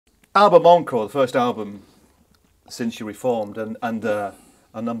Album Encore, the first album since you reformed, and a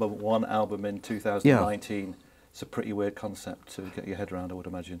 #1 album in 2019. Yeah. It's a pretty weird concept to get your head around, I would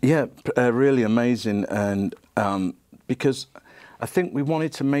imagine. Yeah, really amazing, and because I think we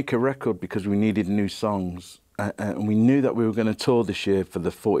wanted to make a record because we needed new songs, and we knew that we were going to tour this year for the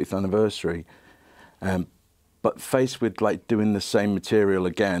 40th anniversary, but faced with like doing the same material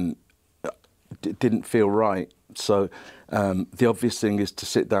again, it didn't feel right. So the obvious thing is to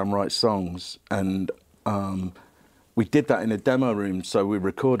sit down and write songs, and we did that in a demo room, so we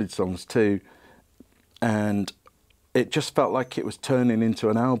recorded songs too, and it just felt like it was turning into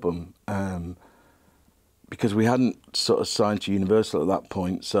an album, because we hadn't sort of signed to Universal at that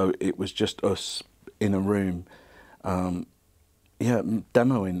point, so it was just us in a room, yeah,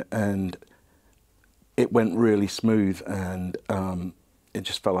 demoing, and it went really smooth, and it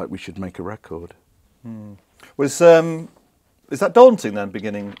just felt like we should make a record. Is that daunting then,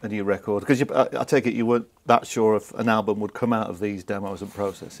 beginning a new record? Because I take it you weren't that sure if an album would come out of these demos and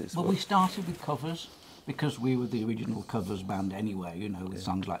processes. Well, we started with covers, because we were the original covers band anyway, you know, with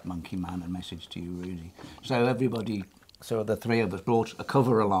songs like Monkey Man and Message to You, Rudy. So so the three of us brought a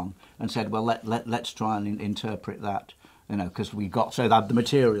cover along and said, well, let's try and interpret that, you know, because so that the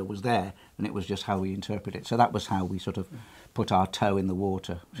material was there, and it was just how we interpret it. So that was how we sort of put our toe in the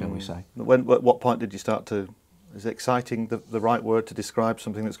water, shall we say. At what point did you start to... Is exciting the right word to describe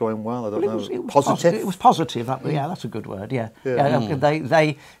something that's going well? I don't know. It was positive. It was positive. Yeah, that's a good word. Yeah.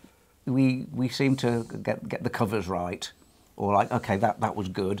 We seemed to get the covers right, or like, okay, that was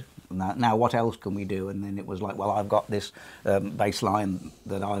good. Now what else can we do? And then it was like, well, I've got this bass line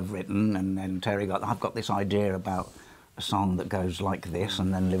that I've written, and then Terry I've got this idea about a song that goes like this,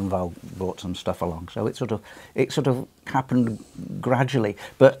 and then Lynval brought some stuff along. So it sort of happened gradually.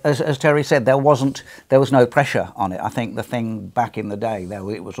 But as Terry said, there was no pressure on it. I think the thing back in the day,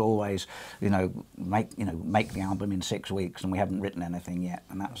 it was always, make the album in 6 weeks, and we haven't written anything yet,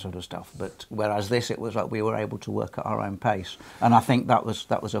 and that sort of stuff. But whereas this, it was like we were able to work at our own pace, and I think that was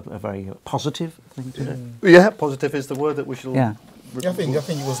a very positive thing to do. Yeah, positive is the word that we should. Yeah, I think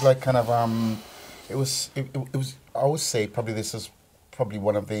it was like kind of it was. I would say probably this is probably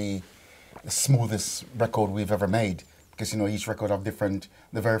one of the smoothest record we've ever made, because each record have different.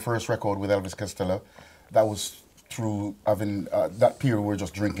 The very first record with Elvis Costello, that was through having that period we were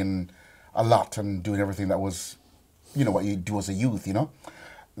just drinking a lot and doing everything that was, what you do as a youth.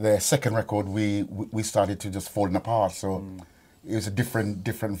 The second record we started to just falling apart, so it was a different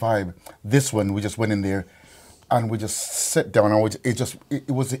vibe. This one we just went in there and we just sat down, and it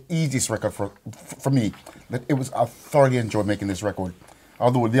was the easiest record for me. I thoroughly enjoyed making this record.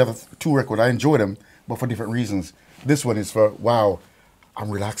 Although the other two records, I enjoyed them, but for different reasons. This one is for, wow, I'm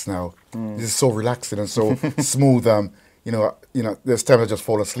relaxed now. This is so relaxing and so smooth. There's times I just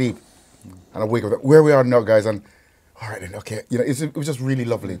fall asleep, and I wake up, where we are now, guys, and all right then, okay. It was just really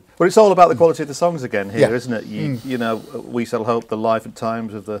lovely. But it's all about the quality of the songs again here, isn't it? We Sell Hope, The Life and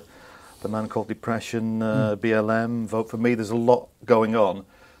Times of the Man Called Depression, BLM, Vote For Me. There's a lot going on.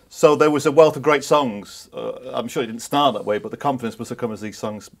 So there was a wealth of great songs. I'm sure it didn't start that way, but the confidence must have come as these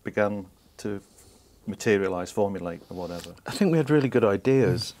songs began to materialise, formulate, or whatever. I think we had really good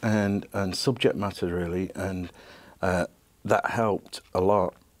ideas and subject matter, really, and that helped a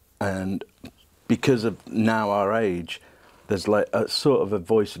lot. And because of now our age, there's like a sort of a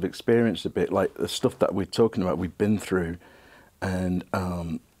voice of experience a bit, like the stuff that we're talking about, we've been through, and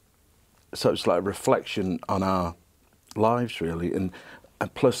so it's like a reflection on our lives, really, and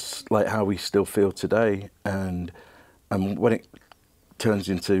plus like how we still feel today. And when it turns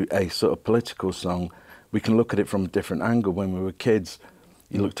into a sort of political song, we can look at it from a different angle. When we were kids,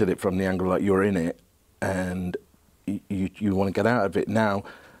 you looked at it from the angle like you're in it, and you want to get out of it. Now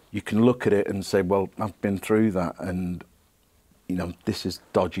you can look at it and say, well, I've been through that, and this is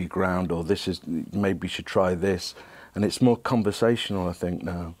dodgy ground, or this is, maybe we should try this. And it's more conversational, I think,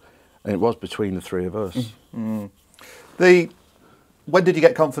 now. And it was between the three of us. When did you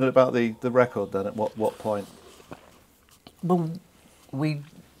get confident about the record then? At what point? Well, we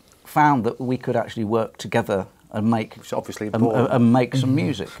found that we could actually work together and make, which obviously make some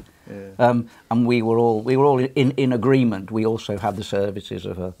music. Yeah. And we were all in agreement. We also had the services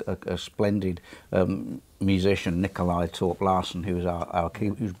of a splendid musician, Nikolai Torp Larsen, who's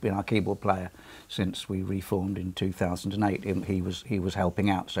who's been our keyboard player since we reformed in 2008. He was helping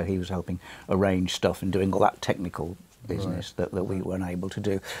out, so he was helping arrange stuff and doing all that technical business that we weren't able to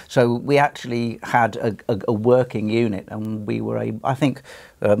do. So we actually had a working unit, and we were able, I think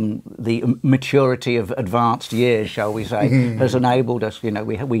the maturity of advanced years, shall we say, has enabled us,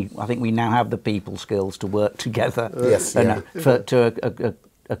 I think we now have the people skills to work together. Yes,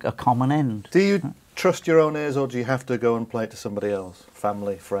 to a common end. Do you trust your own ears, or do you have to go and play it to somebody else?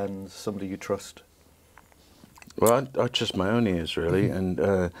 Family, friends, somebody you trust? Well, I trust my own ears, really, and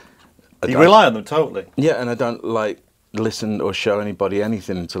You rely on them totally. Yeah, and I don't like listen or show anybody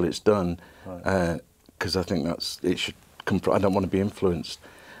anything until it's done, because I think it should come from. I don't want to be influenced,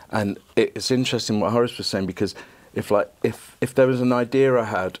 and it's interesting what Horace was saying, because if there was an idea I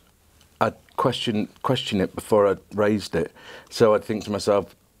had, I'd question it before I raised it. So I'd think to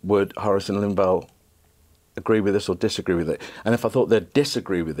myself, would Horace and Lynval agree with this or disagree with it? And if I thought they'd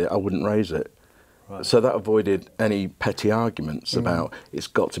disagree with it, I wouldn't raise it. Right. So that avoided any petty arguments about it's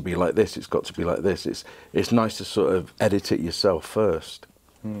got to be like this, it's got to be like this. It's nice to sort of edit it yourself first.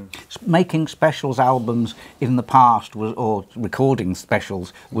 Making specials albums in the past or recording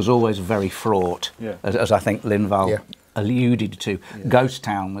specials was always very fraught, as I think Lynval alluded to. Ghost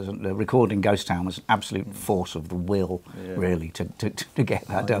Town recording Ghost Town was an absolute force of the will, really, to get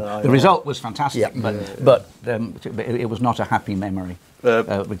that done. The result was fantastic, but it was not a happy memory.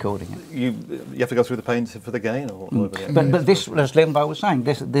 Recording it. You have to go through the pains for the gain, or but this, as Lynval was saying,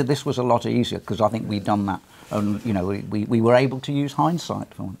 this was a lot easier because I think we'd done that, and you know we were able to use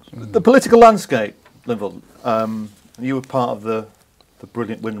hindsight for once. The political landscape, Lynval. You were part of the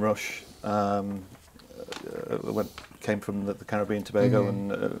brilliant Windrush. Came from the Caribbean, Tobago,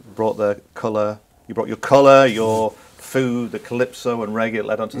 and brought their colour. You brought your colour, your food, the calypso and reggae. It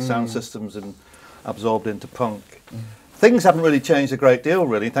led onto sound systems and absorbed into punk. Things haven't really changed a great deal,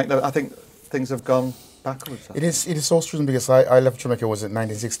 really. I think things have gone backwards. It is so strange because I left Jamaica was in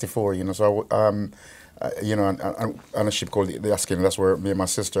 1964, you know. So you know, on a ship called the Askin. That's where me and my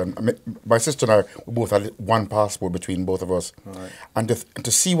sister my sister and I we both had one passport between both of us. Right. And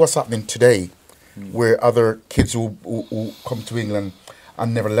to see what's happening today, where other kids who come to England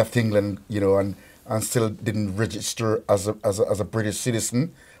and never left England, you know, and still didn't register as a British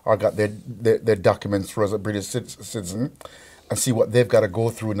citizen, or got their documents for as a British citizen, and see what they've got to go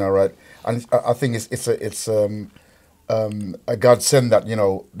through now, right? And I think it's a godsend that, you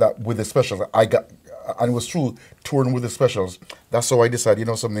know, that with the specials I got, and it was true, touring with the specials. That's how I decided, you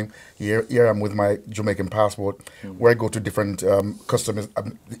know, something. Here I'm with my Jamaican passport, where I go to different customers.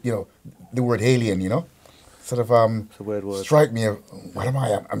 You know, the word alien, you know, sort of it's a weird word. Strike me. What am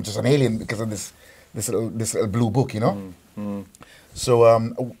I? I'm just an alien because of this little blue book, you know. So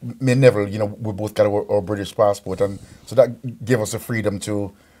me and Neville, you know, we both got our British passport, and so that gave us the freedom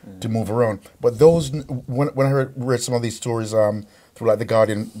to move around. But those, when I read some of these stories through like the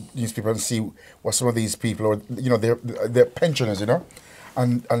Guardian newspaper, and see what some of these people, or you know, they're pensioners, you know,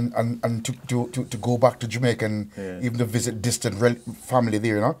 and to go back to Jamaica and even to visit distant family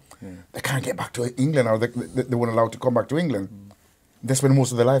there, you know, they can't get back to England, or they weren't allowed to come back to England. They spend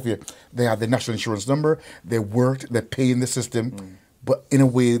most of their life here. They have the national insurance number. They worked. They pay in the system, but in a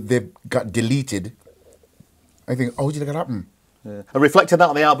way they got deleted. I think, how did that happen? And reflecting that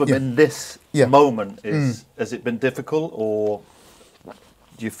on the album in this moment, has it been difficult, or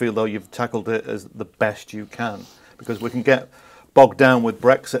do you feel though you've tackled it as the best you can? Because we can get bogged down with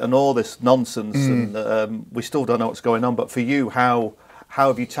Brexit and all this nonsense, and we still don't know what's going on. But for you, how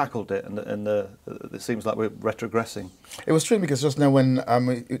have you tackled it? And it seems like we're retrogressing. It was strange because just now when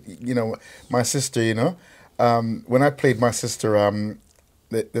you know, my sister, you know, when I played my sister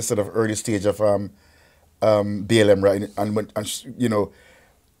the sort of early stage of BLM, right, and you know,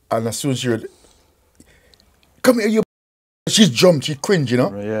 and as soon as you come here, you, she's jumped, she cringed, you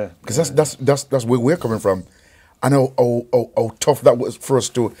know, because that's where we're coming from, and how tough that was for us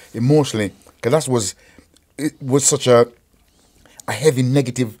to emotionally, because it was such a heavy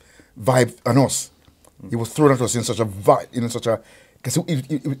negative vibe on us. It was thrown at us in such a because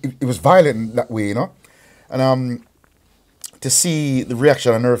it was violent that way, you know, and to see the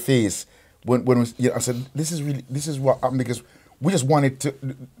reaction on her face when I said, this is what happened, because we just wanted to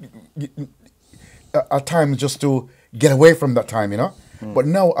at times just to get away from that time, you know. But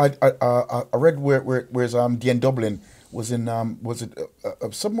now I read where's DN Dublin was in was it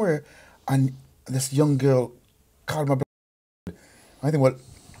somewhere, and this young girl called my. I think, well,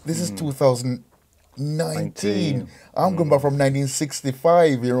 this is 2019. I'm going back from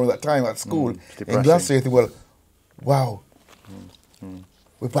 1965, you know, that time at school. In Glasgow, I think, well, wow.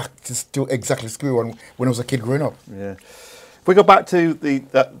 We're back to exactly school when I was a kid growing up. Yeah. If we go back to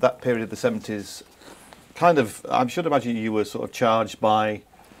that period of the 70s, kind of, I should imagine you were sort of charged by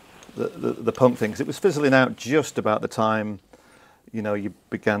the punk thing, because it was fizzling out just about the time, you know, you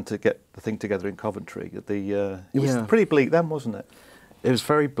began to get the thing together in Coventry. It was pretty bleak then, wasn't it? It was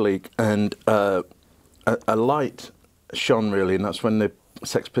very bleak, and a light shone really, and that's when the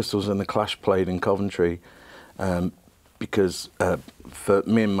Sex Pistols and the Clash played in Coventry. because for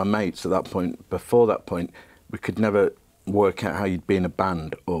me and my mates at that point, before that point, we could never work out how you'd be in a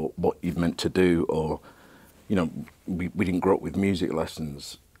band or what you'd meant to do, or, you know, we didn't grow up with music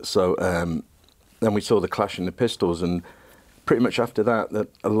lessons. So then we saw the Clash and the Pistols, and pretty much after that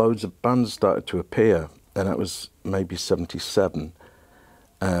loads of bands started to appear, and that was maybe 77.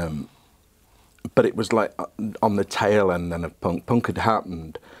 But it was like on the tail end then of punk. Punk had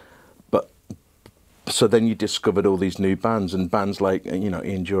happened, but so then you discovered all these new bands, and bands like, you know,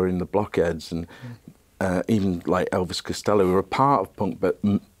 Ian Dury and the Blockheads, and even like Elvis Costello, who were a part of punk, but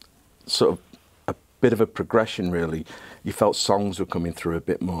sort of a bit of a progression really. You felt songs were coming through a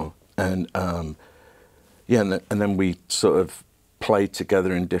bit more, and yeah, and then we sort of played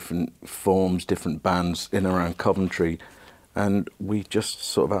together in different forms, different bands in and around Coventry, and we just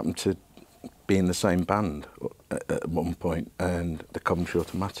sort of happened to be in the same band at one point, and the Coventry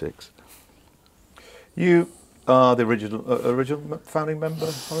Automatics. You are the original founding member,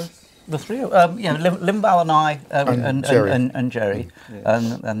 Horace? The three of yeah, Lynval and I and Jerry, Yeah.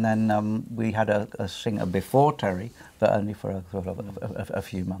 and then we had a singer before Terry, but only for a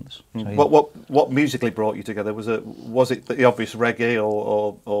few months. So, yeah. What musically brought you together? Was it the obvious reggae,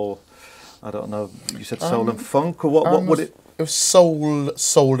 or I don't know? You said soul and funk, or what would it? It was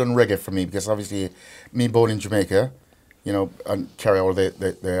soul and reggae for me, because obviously, me born in Jamaica, you know, and carry all the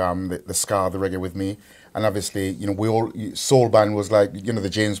ska, the reggae with me. And obviously, you know, soul band was like, you know, the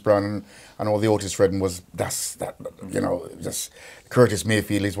James Brown and all the Otis Redding you know, just Curtis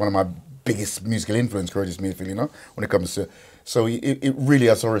Mayfield is one of my biggest musical influence, Curtis Mayfield, you know, when it comes to, so it really,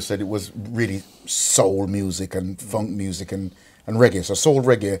 as Horace said, it was really soul music and funk music and reggae. So soul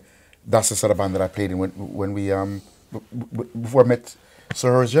reggae, that's the sort of band that I played in when we, before I met Sir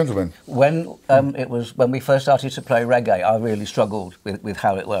Horace Gentleman. When we first started to play reggae, I really struggled with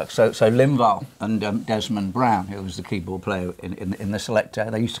how it works. So Lynval and Desmond Brown, who was the keyboard player in the Selector,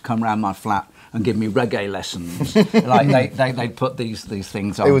 they used to come round my flat and give me reggae lessons. Like they'd put these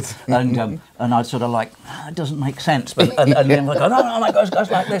things on, and I'd sort of like, it doesn't make sense. But and Lynval would go, no, it goes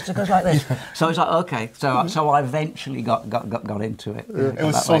like this, it goes like this. So it's like, okay. So I eventually got into it. It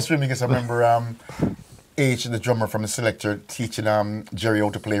was so strange, because I remember H, the drummer from the Selector, teaching Jerry how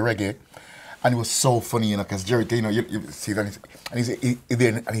to play reggae, and it was so funny, you know, because Jerry, you know, you see that,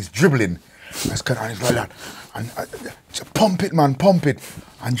 and he's dribbling, and he's like that, and pump it, man, pump it,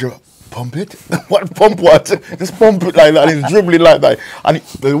 and Jerry, pump it? What pump? What? Just pump it like that. And he's dribbling like that, and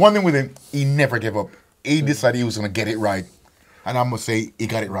the one thing with him, he never gave up. He decided he was going to get it right, and I must say, he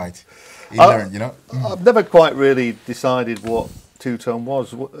got it right. He learned, you know. I've never quite really decided what two-tone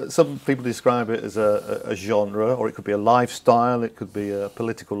was. Some people describe it as a genre, or it could be a lifestyle, it could be a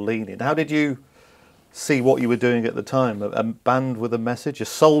political leaning. How did you see what you were doing at the time? A band with a message, a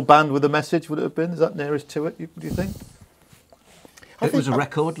soul band with a message, would it have been? Is that nearest to it, do you think? It was a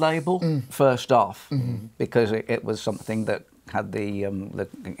record label, first off, because it was something that had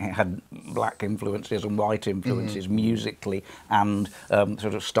it had black influences and white influences musically and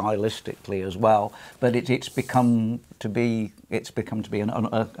sort of stylistically as well. But it's become to be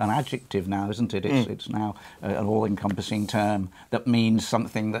an adjective now, isn't it? It's now an all-encompassing term that means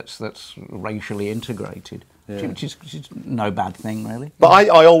something that's racially integrated. Yeah. Which is no bad thing, really. But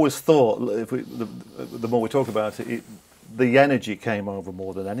I always thought, the more we talk about it, the energy came over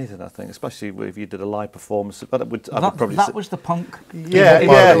more than anything, I think, especially if you did a live performess. That was the punk. Yeah.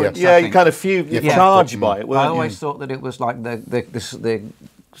 You kind of you're charged by it. I always thought that it was like the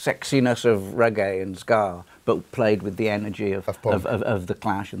sexiness of reggae and ska, but played with the energy of the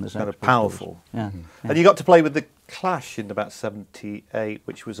Clash and the kind of powerful. Yeah. And you got to play with the Clash in about '78,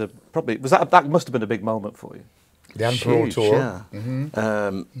 which was that must have been a big moment for you. The Pro Tour.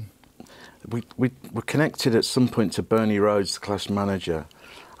 Yeah. We were connected at some point to Bernie Rhodes, the Clash manager.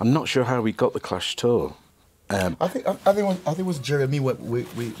 I'm not sure how we got the Clash tour. I think it was Jerry and me. We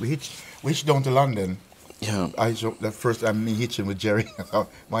hitched down to London. Yeah. The first time me hitching with Jerry. Oh,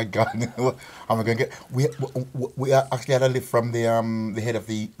 my God, how am I going to get? We actually had a lift from the head of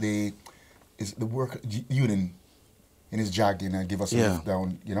the work union in his Jag, and give us a lift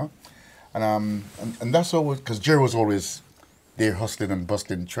down, you know, and that's always because Jerry was always there hustling and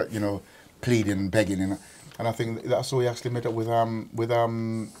bustling, you know, pleading and begging, and I think that's how we actually met up with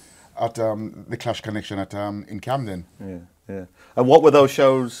at the Clash Connection in Camden. Yeah. And what were those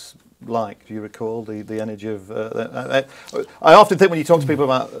shows like? Do you recall the energy of? I often think when you talk to people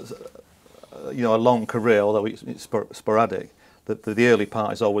about a long career, although it's sporadic, that the early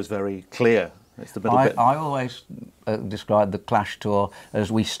part is always very clear. It's the middle bit. I always describe the Clash tour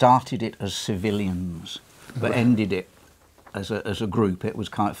as we started it as civilians, but ended it as a group, it was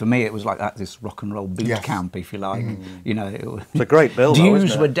for me, it was like this rock and roll boot camp, if you like. You know, it's a great bill.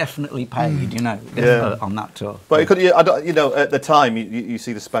 Dues were definitely paid, you know, on that tour. But you know, at the time, you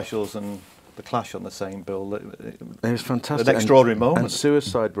see the Specials and the Clash on the same bill. It was fantastic. An extraordinary moment. And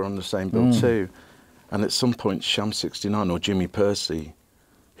Suicide were on the same bill too. And at some point, Sham 69 or Jimmy Percy,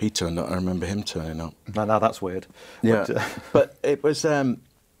 he turned up. I remember him turning up. Now that's weird. Yeah, but it was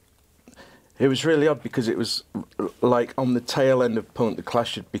really odd because it was like on the tail end of punk, the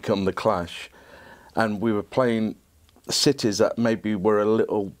Clash had become the Clash, and we were playing cities that maybe were a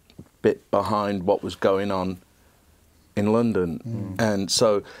little bit behind what was going on in London, and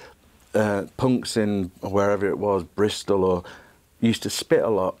so punks in wherever it was, Bristol, or used to spit a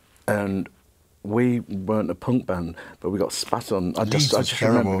lot, and we weren't a punk band, but we got spat on. I just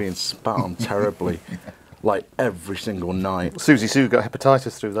remember being spat on terribly. Like every single night. Susie Sue got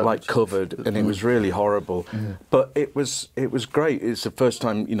hepatitis through that. Like covered, and it was really horrible. But it was great. It's the first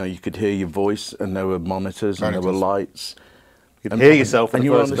time, you know, you could hear your voice, and there were monitors and there were lights. You could hear yourself, and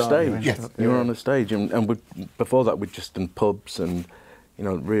you were on the stage. Yes. You were on the stage, and before that we'd just done pubs and, you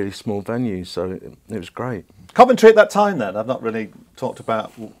know, really small venues. So it was great. Coventry at that time, then, I've not really talked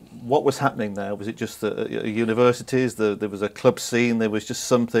about what was happening there. Was it just the universities? There was a club scene. There was just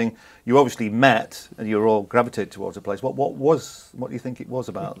something. You obviously met, and you were all gravitated towards a place. What do you think it was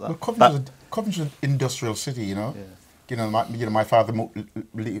about that? Well, Coventry's an industrial city, you know. Yeah. My father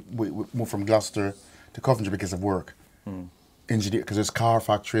moved from Gloucester to Coventry because of work. Engineer, because there's car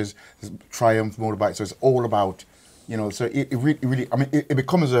factories, there's Triumph motorbikes. So it's all about, you know. So it really, I mean, it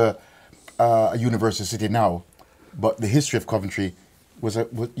becomes a university city now, but the history of Coventry was a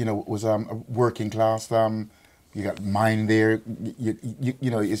working class. You got mine there. You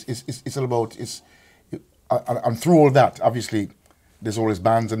know, it's all about and through all that, obviously, there's always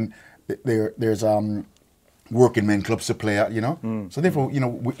bands and there's working men clubs to play at. You know, so therefore, you know,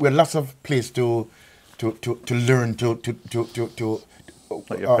 we had lots of place to learn to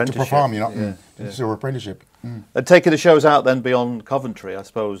perform. You know, so apprenticeship. And taking the shows out then beyond Coventry, I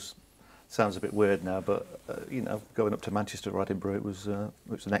suppose. Sounds a bit weird now, but you know, going up to Manchester or Edinburgh, it was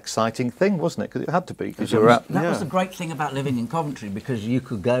an exciting thing, wasn't it? Because it had to be. Because you were at. That was the great thing about living in Coventry, because you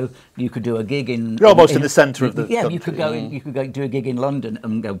could do a gig in. You're almost in the centre of the. Yeah, country. you could go do a gig in London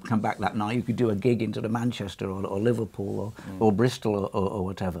and come back that night. You could do a gig in sort of Manchester or Liverpool or Bristol or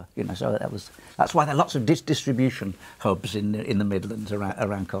whatever. You know, so that's why there are lots of distribution hubs in the Midlands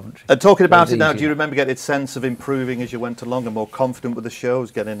around Coventry. And talking about it now, do you remember getting a sense of improving as you went along and more confident with the shows,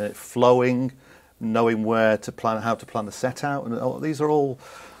 getting it flowing? Knowing where to plan, how to plan the set out, and it's all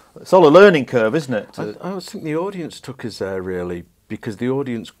a learning curve, isn't it? I think the audience took us there really, because the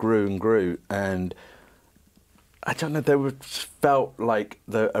audience grew and grew, and I don't know, felt like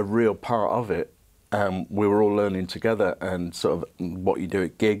a real part of it. We were all learning together, and sort of what you do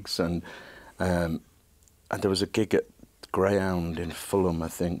at gigs, and there was a gig at Greyhound in Fulham, I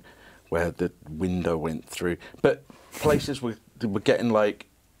think, where the window went through, but places were getting like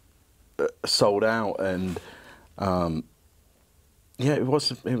sold out, and it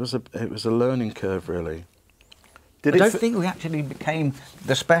was a learning curve really. I don't think we actually became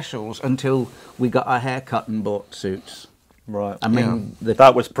the Specials until we got our hair cut and bought suits. Right. I mean,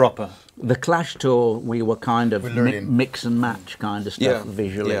 that was proper. The Clash tour, we were kind of mix and match kind of stuff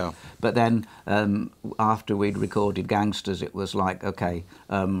visually. Yeah. But then after we'd recorded Gangsters, it was like, okay,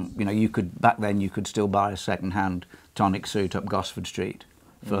 you know, back then you could still buy a second-hand tonic suit up Gosford Street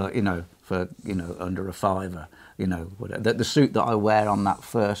for under a £5. You know, whatever. The suit that I wear on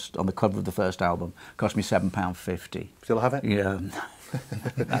the cover of the first album cost me £7.50. Still have it? Yeah.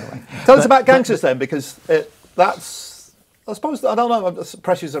 Tell us about Gangsters then, because that's, I suppose, I don't know if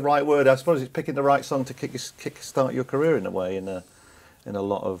pressure is the right word. I suppose it's picking the right song to kick-start your career in a way, in a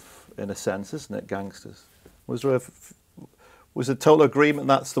sense, isn't it? Gangsters. Was there total agreement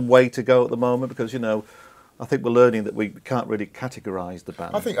that's the way to go at the moment? Because, you know, I think we're learning that we can't really categorise the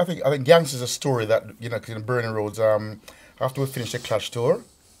band. I think Gangsters is a story that, you know, because in Burning Roads, after we finished the Clash tour,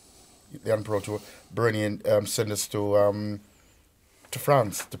 the Unpro tour, Bernie sent us to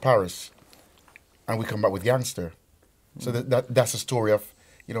France, to Paris, and we come back with Gangster. So that's a story of,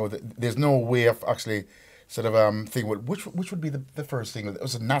 you know, there's no way of actually sort of thinking, which would be the first thing. It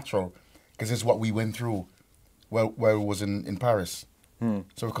was natural, because it's what we went through while it was in Paris.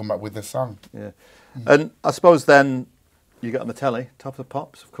 So we come back with this song. Yeah. And I suppose then you get on the telly, Top of the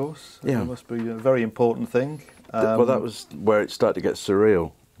Pops, of course. Yeah. That must be a very important thing. Well, that was where it started to get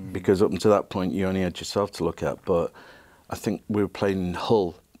surreal, because up until that point you only had yourself to look at. But I think we were playing in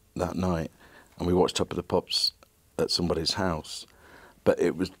Hull that night, and we watched Top of the Pops at somebody's house. But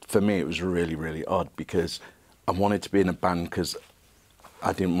for me, it was really, really odd, because I wanted to be in a band because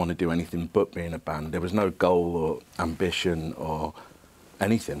I didn't want to do anything but be in a band. There was no goal or ambition or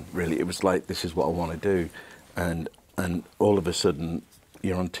anything, really. It was like, this is what I want to do. And all of a sudden,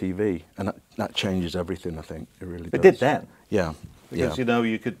 you're on TV. And that changes everything, I think. It really does. It did then. Yeah. Because, you know,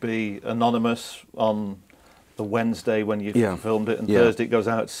 you could be anonymous on the Wednesday when you filmed it, and Thursday it goes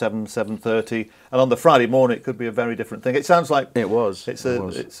out at 7:30, and on the Friday morning it could be a very different thing. It sounds like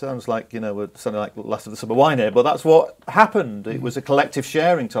it sounds like, you know, something like Last of the Summer Wine here, but that's what happened. It was a collective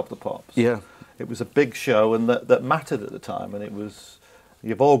sharing, Top of the Pops. Yeah, it was a big show, and that mattered at the time, and it was.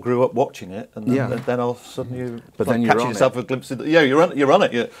 You've all grew up watching it, and then all of a sudden you then catching yourself a glimpse of you're on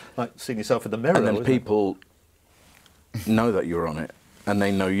it. You're like seeing yourself in the mirror, and then people know that you're on it. And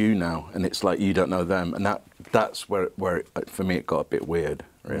they know you now, and it's like you don't know them, and that's where for me it got a bit weird,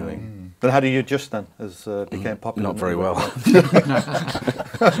 really. But how do you adjust then, as became popular? Not very well.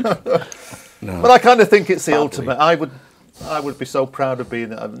 No. But I kind of think it's the ultimate. I would be so proud of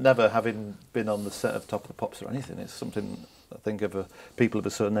being. I've never having been on the set of Top of the Pops or anything. It's something I think people of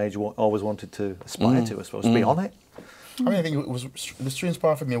a certain age always wanted to aspire to. I suppose to be on it. I mean, I think it was the strange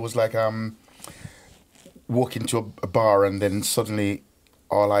part for me was like walking to a bar and then suddenly.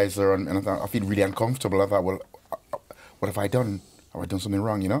 All eyes are on, and I feel really uncomfortable. I thought, well, what have I done? Have I done something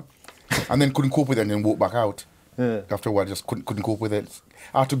wrong, you know? And then couldn't cope with it and then walk back out. Yeah. After a while, just couldn't cope with it.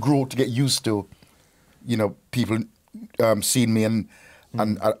 I had to grow to get used to, you know, people seeing me and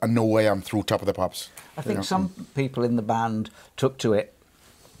know where I am through Top of the Pops. I think some people in the band took to it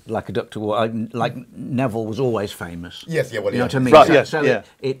like a duck to water. Like Neville was always famous. Yes, yeah, well, you know what I mean. Right, so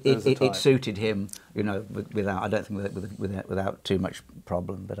it suited him, you know, without I don't think without too much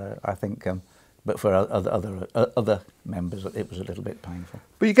problem. But I think, but for other members, it was a little bit painful.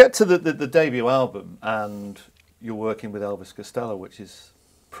 But you get to the debut album, and you're working with Elvis Costello, which is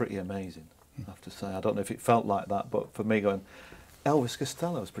pretty amazing. I have to say, I don't know if it felt like that, but for me, going Elvis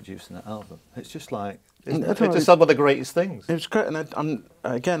Costello is producing that album. It's just like. It's just one of the greatest things. It was great, and I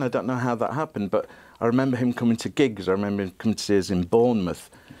don't know how that happened, but I remember him coming to gigs. I remember him coming to see us in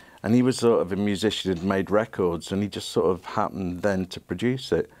Bournemouth, and he was sort of a musician who'd made records, and he just sort of happened then to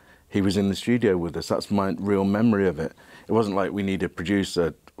produce it. He was in the studio with us. That's my real memory of it. It wasn't like we need a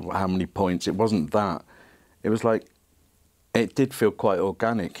producer, how many points. It wasn't that. It was like, it did feel quite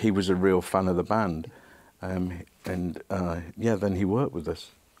organic. He was a real fan of the band, then he worked with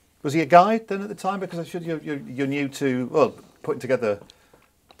us. Was he a guide then at the time? Because you're new to, putting together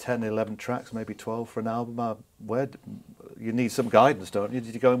 10, 11 tracks, maybe 12 for an album. You need some guidance, don't you?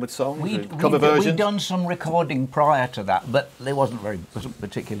 Did you go in with songs, cover versions? We'd done some recording prior to that, but it wasn't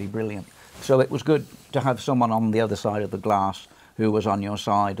particularly brilliant. So it was good to have someone on the other side of the glass who was on your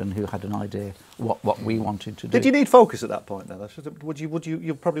side and who had an idea what we wanted to do. Did you need focus at that point then?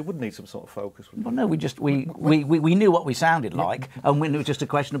 You probably would need some sort of focus. Well, no, we knew what we sounded like, and it was just a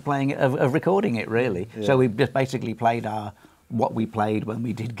question of playing it, of recording it, really. Yeah. So we just basically played what we played when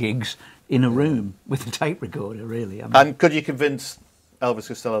we did gigs in a room with a tape recorder, really. I mean, and could you convince Elvis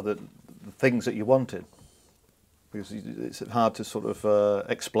Costello that the things that you wanted? Because it's hard to sort of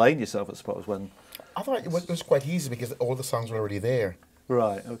explain yourself, I suppose, when... I thought it was quite easy because all the songs were already there.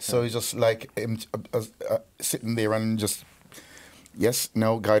 Right, okay. So it's just like him sitting there and just,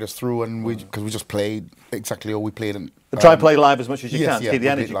 guide us through, and because we just played exactly all we played. And try and play live as much as you can to keep the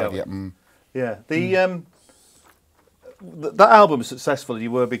energy going. That album was successful.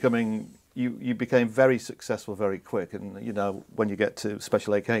 You became very successful very quick, and you know when you get to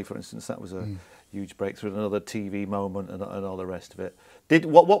Special AK, for instance, that was a huge breakthrough, another TV moment, and all the rest of it.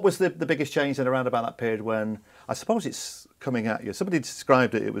 What was the biggest change then around about that period when, I suppose it's coming at you? Somebody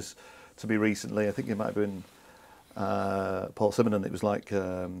described it, it was to be recently, I think it might have been Paul Simonon, it was like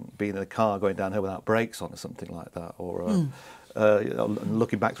being in a car going downhill without brakes on or something like that, or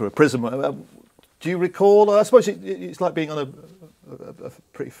looking back through a prism. Do you recall, I suppose it's like being on a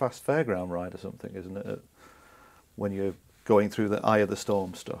pretty fast fairground ride or something, isn't it? When you're going through the eye of the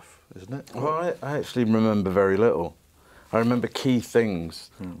storm stuff, isn't it? Well, I actually remember very little. I remember key things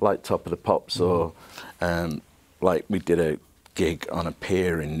like Top of the Pops or like we did a gig on a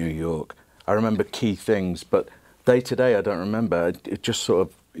pier in New York. I remember key things, but day to day I don't remember. It just sort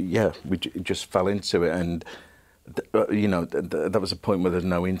of, we just fell into it, and that was a point where there's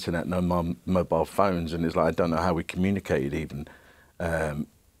no internet, no mobile phones, and it's like I don't know how we communicated even.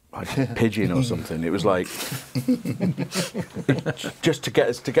 Like pigeon or something. It was like just to get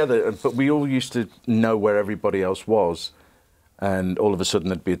us together. But we all used to know where everybody else was, and all of a sudden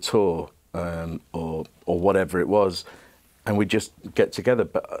there'd be a tour or whatever it was, and we'd just get together.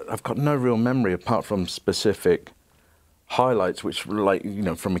 But I've got no real memory apart from specific highlights, which, like,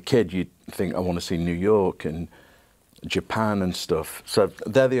 from a kid you'd think I want to see New York and Japan and stuff. So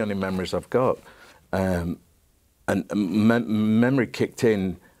they're the only memories I've got. And memory kicked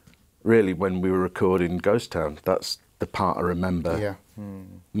in really when we were recording Ghost Town. That's the part I remember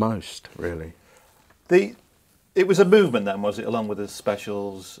most, really. It was a movement then, was it, along with the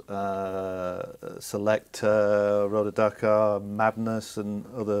specials, Selector, Road to Dakar, Madness and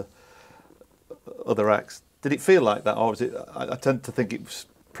other acts. Did it feel like that, or was it? I tend to think it was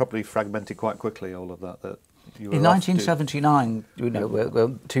probably fragmented quite quickly, all of that you were in 1979, you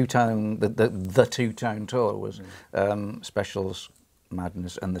know, two-tone, the two-tone tour was Specials,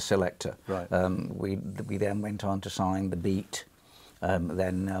 Madness, and the Selector. Right. We then went on to sign the Beat.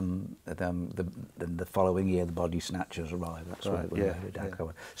 Then the following year, the Body Snatchers arrived. That's right.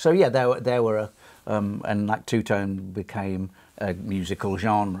 So yeah, there were, and like two-tone became a musical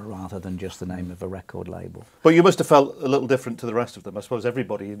genre rather than just the name of a record label. But you must have felt a little different to the rest of them. I suppose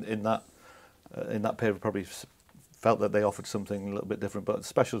everybody in that period probably felt that they offered something a little bit different. But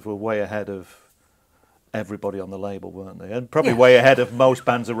Specials were way ahead of everybody on the label, weren't they? And probably way ahead of most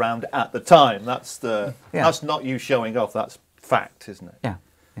bands around at the time. That's that's not you showing off. That's fact, isn't it?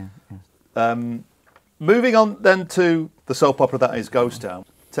 Yeah. Moving on then to the soap opera that is Ghost Town.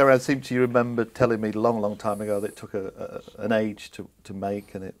 Terry, I seem to remember telling me a long time ago that it took an age to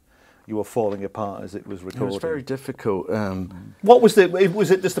make, and you were falling apart as it was recorded. It was very difficult. What was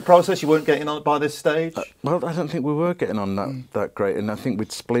it just the process? You weren't getting on by this stage? Well, I don't think we were getting on that great, and I think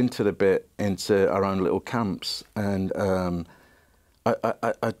we'd splintered a bit into our own little camps. And I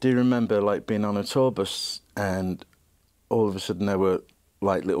do remember like being on a tour bus, and all of a sudden there were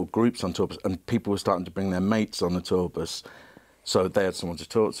like little groups on tour bus, and people were starting to bring their mates on the tour bus, so they had someone to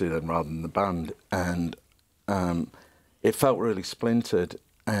talk to then rather than the band, and it felt really splintered.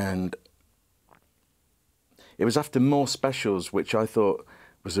 And it was after More Specials, which I thought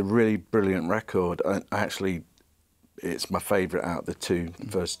was a really brilliant record. And actually, it's my favourite out of the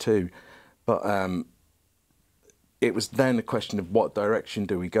first two. But it was then a question of what direction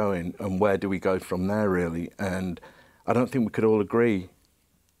do we go in and where do we go from there, really. And I don't think we could all agree,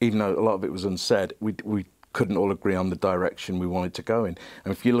 even though a lot of it was unsaid, we couldn't all agree on the direction we wanted to go in.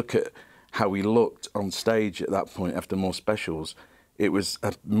 And if you look at how we looked on stage at that point after More Specials, it was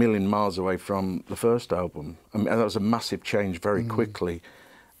a million miles away from the first album. I mean, that was a massive change very quickly,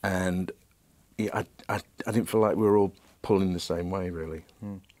 and I didn't feel like we were all pulling the same way, really.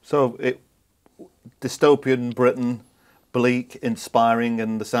 So, dystopian Britain, bleak, inspiring,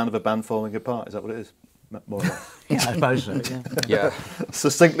 and the sound of a band falling apart. Is that what it is? More or less. Yeah, I suppose so. Yeah.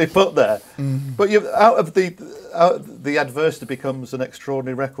 Succinctly put there. But out of the Adversity becomes an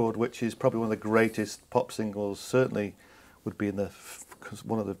extraordinary record, which is probably one of the greatest pop singles. Certainly, would be in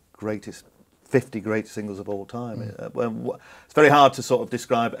one of the greatest 50 greatest singles of all time. It's very hard to sort of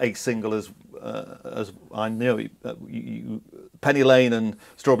describe a single as I know. Penny Lane and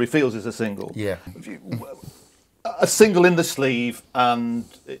Strawberry Fields is a single. Yeah. A single in the sleeve, and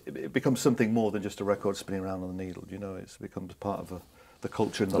it becomes something more than just a record spinning around on the needle. You know, it becomes part of the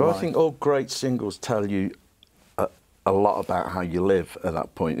culture and the life. I think all great singles tell you a lot about how you live at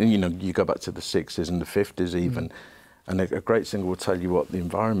that point. And you know, you go back to the 60s and the 50s even. And a great single will tell you what the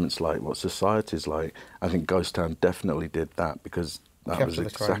environment's like, what society's like. I think Ghost Town definitely did that, because that was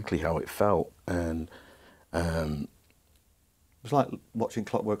exactly how it felt. And it was like watching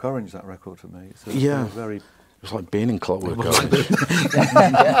Clockwork Orange, that record, for me. It's it was like being in Clockwork Orange.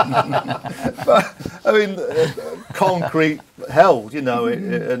 But, I mean, concrete held, you know,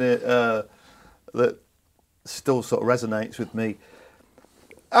 that still sort of resonates with me.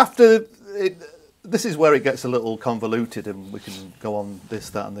 After it. This is where it gets a little convoluted, and we can go on this,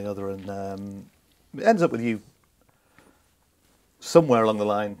 that and the other, and it ends up with you somewhere along the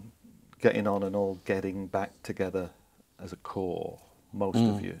line getting on and all getting back together as a core, most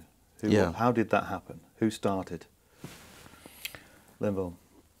of you. How did that happen? Who started? Lynval.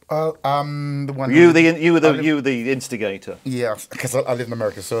 The one you were the instigator. Yeah, because I live in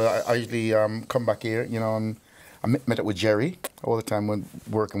America, so I usually come back here, you know, and I met up with Jerry all the time when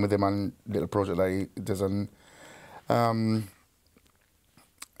working with him on a little project that he does. And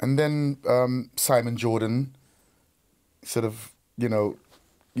then Simon Jordan, sort of, you know,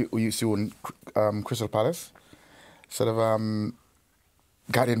 who used to own Crystal Palace, sort of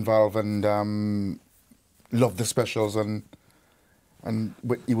got involved and loved the specials,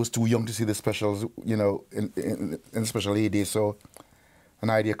 but he was too young to see the specials, you know, in special AD. So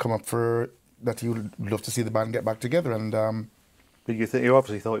an idea come up for that he would love to see the band get back together, and but you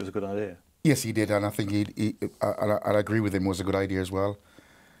obviously thought it was a good idea. Yes, he did, and I think I agree with him. It was a good idea as well.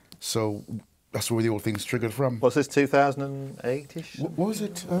 So that's where the whole thing's triggered from. What's this, 2008ish? What was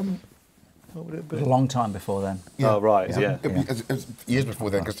it? What would it It be? was a long time before then. Oh, right, yeah. It was years before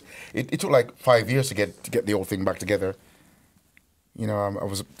then, because it took like 5 years to get the whole thing back together. You know, I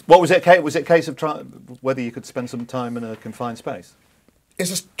was. What was it? Was it a case of whether you could spend some time in a confined space? It's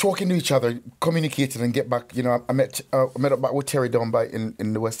just talking to each other, communicating, and get back. You know, I met up back with Terry down by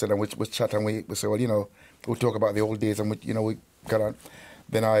in the West End, and we chat, and we said, well, you know, we'll talk about the old days, and we got on.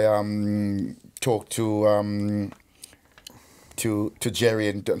 Then I talked to Jerry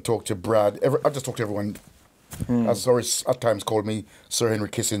and talked to Brad. I just talked to everyone. As Horace at times called me Sir Henry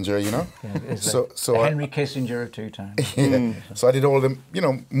Kissinger, you know. Yeah, so Henry Kissinger of 2 times. Yeah. So I did all them, you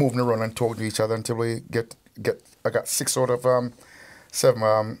know, moving around and talking to each other until we get. I got 6 out of 7.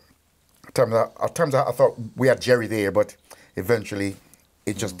 At times I thought we had Jerry there, but eventually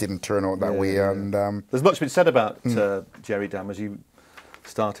it just didn't turn out that way. Yeah. And there's much been said about Jerry Dammers. You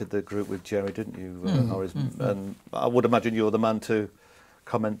started the group with Jerry, didn't you, Horace? And I would imagine you're the man to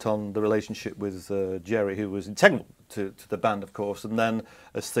comment on the relationship with Jerry, who was integral to the band, of course. And then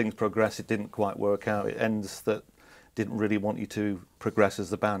as things progress, it didn't quite work out. It ends that didn't really want you to progress as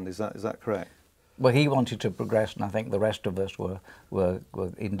the band. Is that correct? Well, he wanted to progress, and I think the rest of us were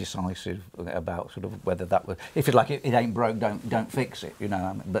indecisive about sort of whether that was. If it's like it ain't broke, don't fix it, you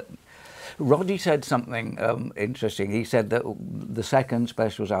know. But Roddy said something interesting. He said that the second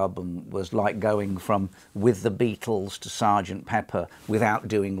Specials album was like going from With the Beatles to Sgt. Pepper without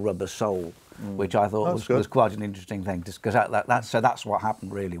doing Rubber Soul, which I thought was quite an interesting thing. Because that's what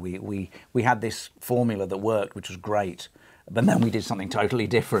happened really. We had this formula that worked, which was great. But then we did something totally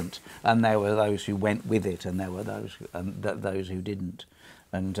different, and there were those who went with it, and there were those who didn't,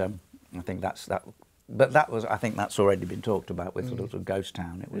 and I think that's that. But I think that's already been talked about with sort of Ghost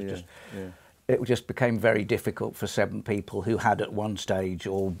Town. It was it just became very difficult for 7 people who had at one stage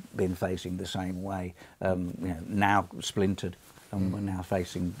all been facing the same way, you know, now splintered. And we're now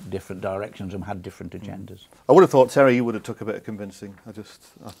facing different directions and had different agendas. I would have thought, Terry, you would have took a bit of convincing. I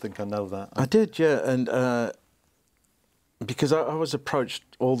think I know that. I did, yeah, and. Because I was approached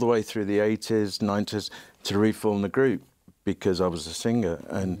all the way through the 80s, 90s to reform the group because I was a singer,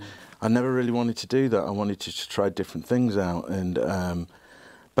 and I never really wanted to do that. I wanted to try different things out, and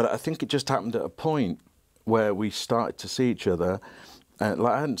but I think it just happened at a point where we started to see each other.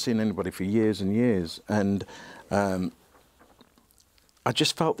 Like I hadn't seen anybody for years and years, and I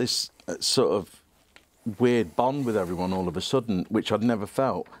just felt this sort of weird bond with everyone all of a sudden, which I'd never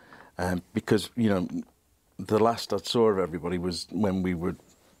felt, because, you know, the last I saw of everybody was when we were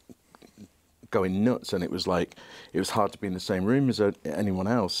going nuts, and it was like it was hard to be in the same room as anyone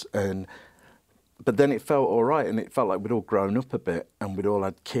else. But then it felt all right, and it felt like we'd all grown up a bit, and we'd all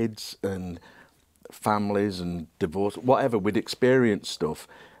had kids and families and divorce, whatever. We'd experienced stuff,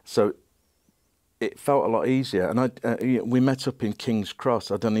 so it felt a lot easier. And we met up in King's Cross.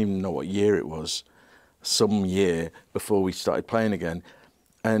 I don't even know what year it was, some year before we started playing again.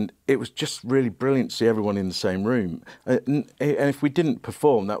 And it was just really brilliant to see everyone in the same room. And if we didn't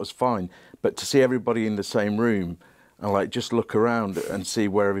perform, that was fine. But to see everybody in the same room and like just look around and see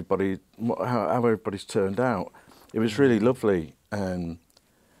where how everybody's turned out, it was really lovely. And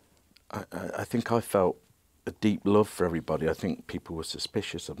I think I felt a deep love for everybody. I think people were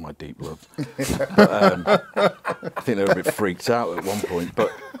suspicious of my deep love. But, I think they were a bit freaked out at one point.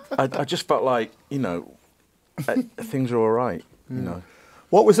 But I just felt like, you know, things are all right, you know.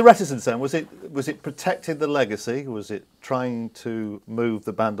 What was the reticence then? Was it protecting the legacy? Was it trying to move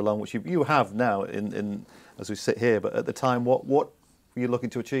the band along, which you have now in as we sit here? But at the time, what were you looking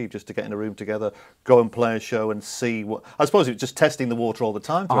to achieve? Just to get in a room together, go and play a show, and see what? I suppose it was just testing the water all the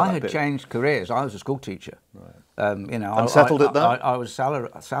time. I had changed careers. I was a school teacher. Right. You know, and settled at that. I was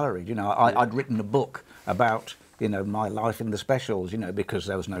salaried. You know, I'd written a book about, you know, my life in the Specials, you know, because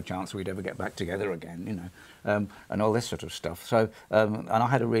there was no chance we'd ever get back together again, you know, and all this sort of stuff. So, and I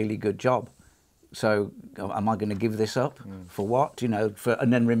had a really good job. So, am I going to give this up for what, you know?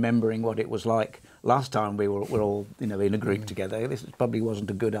 And then remembering what it was like last time we were all, you know, in a group together. This probably wasn't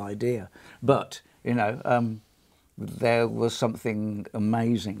a good idea, but you know, there was something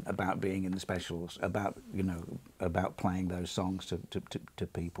amazing about being in the Specials, about, you know, about playing those songs to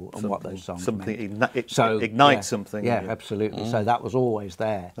people and what those songs meant. Ignite something. Yeah, absolutely. So that was always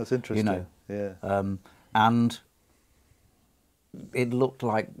there. That's interesting. You know, yeah. And it looked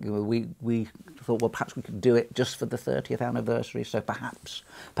like, you know, we thought, well, perhaps we could do it just for the 30th anniversary. So perhaps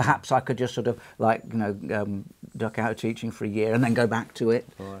I could just sort of like, you know, duck out of teaching for a year and then go back to it,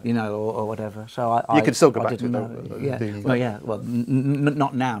 right. You know, or whatever. So you could still go back to it. Though, yeah. Well, yeah. Well,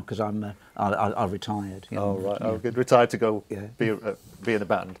 not now because I retired. You know? Oh right. Oh, good. Retired to go be in a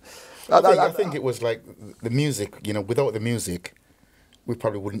band. I think it was like the music. You know, without the music, we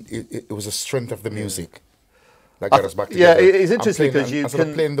probably wouldn't. It was the strength of the music that got us back Yeah, together. it's interesting because you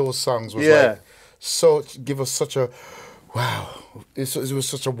can playing those songs was like give us such a wow. It was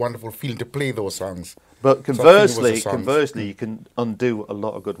such a wonderful feeling to play those songs. But So I think it was the conversely, songs. you can undo a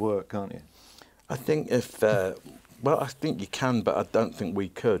lot of good work, can't you? I think if, well, I think you can, but I don't think we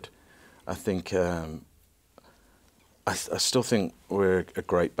could. I think, I still think we're a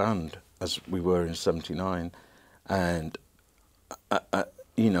great band, as we were in '79, and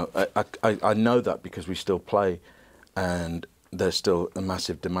you know, I know that because we still play, and there's still a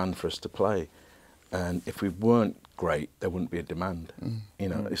massive demand for us to play, and if we weren't great, there wouldn't be a demand. You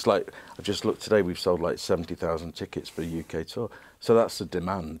know, it's like I just looked today. We've sold like 70,000 tickets for the UK tour, so that's the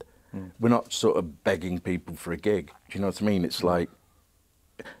demand. We're not sort of begging people for a gig. Do you know what I mean? It's like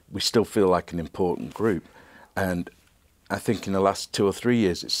we still feel like an important group, and I think in the last 2 or 3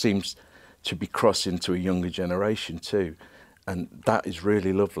 years it seems to be crossing to a younger generation too, and that is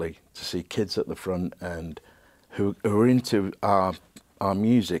really lovely to see kids at the front and who are into our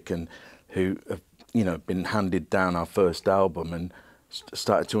music and who have, you know, been handed down our first album and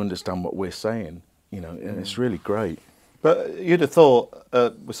started to understand what we're saying. You know, and it's really great. But you'd have thought,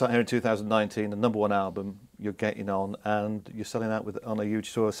 we're sat here in 2019, the #1 album, you're getting on, and you're selling out on a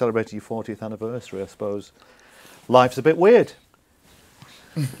huge tour, celebrating your 40th anniversary, I suppose. Life's a bit weird.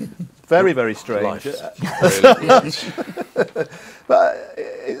 Very, very strange. But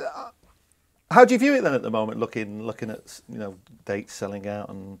how do you view it then at the moment, looking at, you know, dates selling out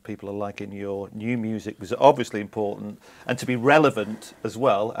and people are liking your new music, because it's obviously important, and to be relevant as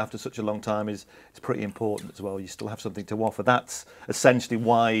well after such a long time is pretty important as well. You still have something to offer. That's essentially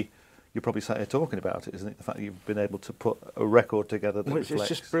why you're probably sat here talking about it, isn't it? The fact that you've been able to put a record together that It's reflects.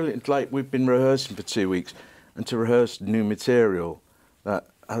 just brilliant. Like, we've been rehearsing for 2 weeks, and to rehearse new material that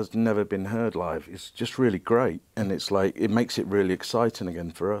has never been heard live is just really great. And it's like, it makes it really exciting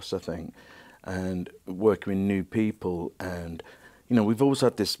again for us, I think. And working with new people, and you know, we've always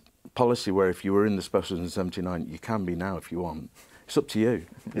had this policy where if you were in the specials in '79, you can be now if you want. It's up to you.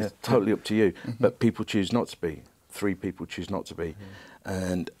 It's totally up to you. But people choose not to be. 3 people choose not to be,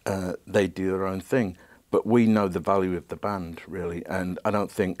 and they do their own thing. But we know the value of the band, really, and I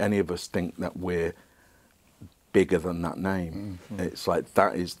don't think any of us think that we're bigger than that name. It's like,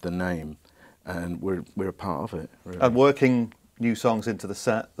 that is the name, and we're a part of it. Really. And working new songs into the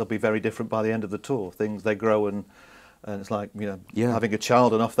set, they'll be very different by the end of the tour. They grow, and it's like, you know, having a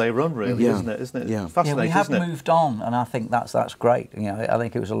child and off they run, really, isn't it? Yeah, Fascinating, we have isn't it? moved on, and I think that's great. You know, I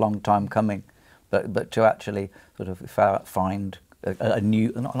think it was a long time coming, but to actually sort of find a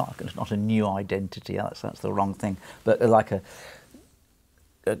new, not a new identity. That's the wrong thing, but like a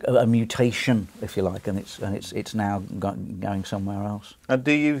mutation, if you like, and it's now going somewhere else. And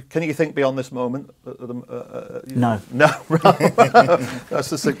can you think beyond this moment? No, right.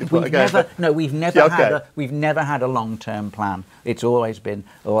 That's the simply put again. We've never had a long-term plan. It's always been,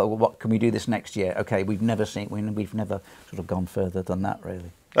 oh, what can we do this next year? Okay, we've never sort of gone further than that,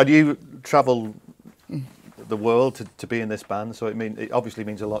 really. And you travel the world to be in this band, so it obviously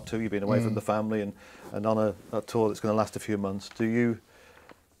means a lot to you, being away from the family and on a tour that's going to last a few months. Do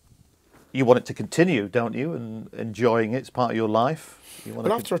you want it to continue, don't you? And enjoying it, it's part of your life.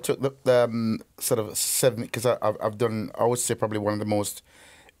 But after I took the sort of 7, because I've done, I would say, probably one of the most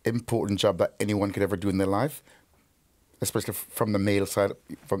important job that anyone could ever do in their life, especially from the male side,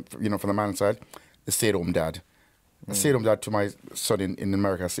 from the man side, the stay-at-home dad. I stayed home dad to my son in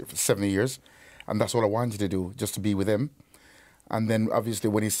America for 7 years, and that's all I wanted to do, just to be with him. And then obviously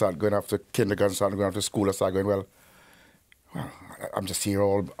when he started going after kindergarten, started going after school, I started going, well, I'm just here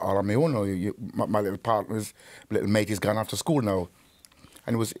all on my own now. My little partner's little mate is gone after school now,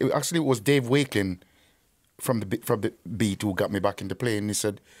 and it was Dave Wakelin from the Beat who got me back into playing. He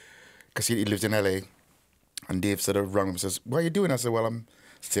said, because he lives in LA, and Dave said around him and says, "What are you doing?" I said, "Well, I'm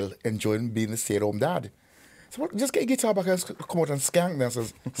still enjoying being the stay-at-home dad." So, well, just get a guitar back and come out and skank. Then I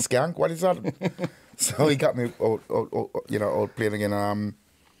says, "Skank? What is that?" So he got me out playing again,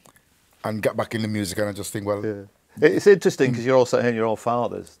 and got back into music, and I just think, well. Yeah. It's interesting because you're all sat here and you're all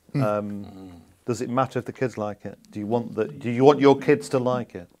fathers. Does it matter if the kids like it? Do you want your kids to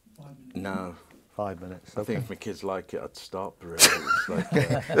like it? No. 5 minutes. I think if my kids like it, I'd stop. Really. It's like,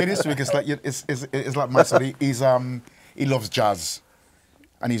 it is because it's like my son. He loves jazz,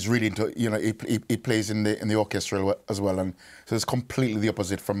 and he's really into, he plays in the orchestra as well, and so it's completely the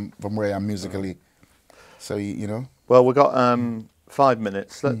opposite from where I am musically. So Well, we've got 5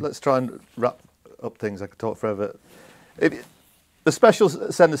 minutes. Let's try and wrap up things. I could talk forever. The special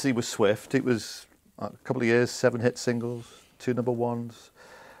ascendancy was swift. It was a couple of years, 7 hit singles, 2 number 1s,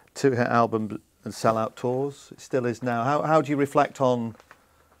 2 hit albums, and sell-out tours. It still is now. How do you reflect on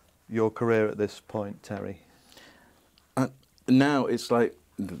your career at this point, Terry? Now it's like,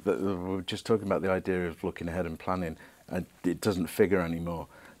 we were just talking about the idea of looking ahead and planning, and it doesn't figure anymore.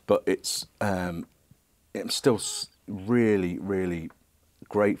 But it's, I'm still really, really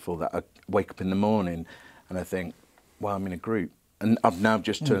grateful that I wake up in the morning and I think, well, I'm in a group. And I've now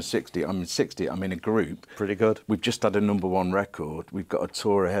just turned 60. I'm 60. I'm in a group. Pretty good. We've just had a #1 record. We've got a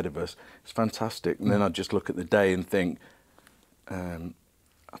tour ahead of us. It's fantastic. And then I just look at the day and think, I've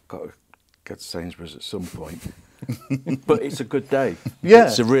got to go to Sainsbury's at some point. But it's a good day. Yeah.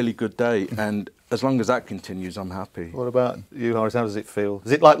 It's a really good day. And as long as that continues, I'm happy. What about you, Horace? How does it feel?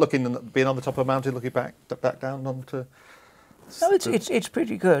 Is it like being on the top of a mountain, looking back down onto? No, it's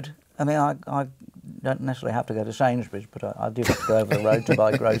pretty good. I mean, I don't necessarily have to go to Sainsbury's, but I do have to go over the road to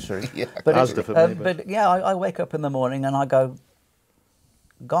buy groceries. Yeah. But, Asda for me, but yeah, I wake up in the morning and I go,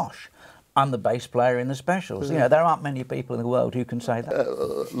 gosh, I'm the bass player in the Specials. You know, there aren't many people in the world who can say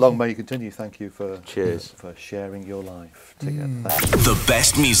that. Long may you continue. Thank you for sharing your life together. The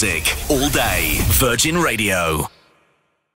best music all day. Virgin Radio.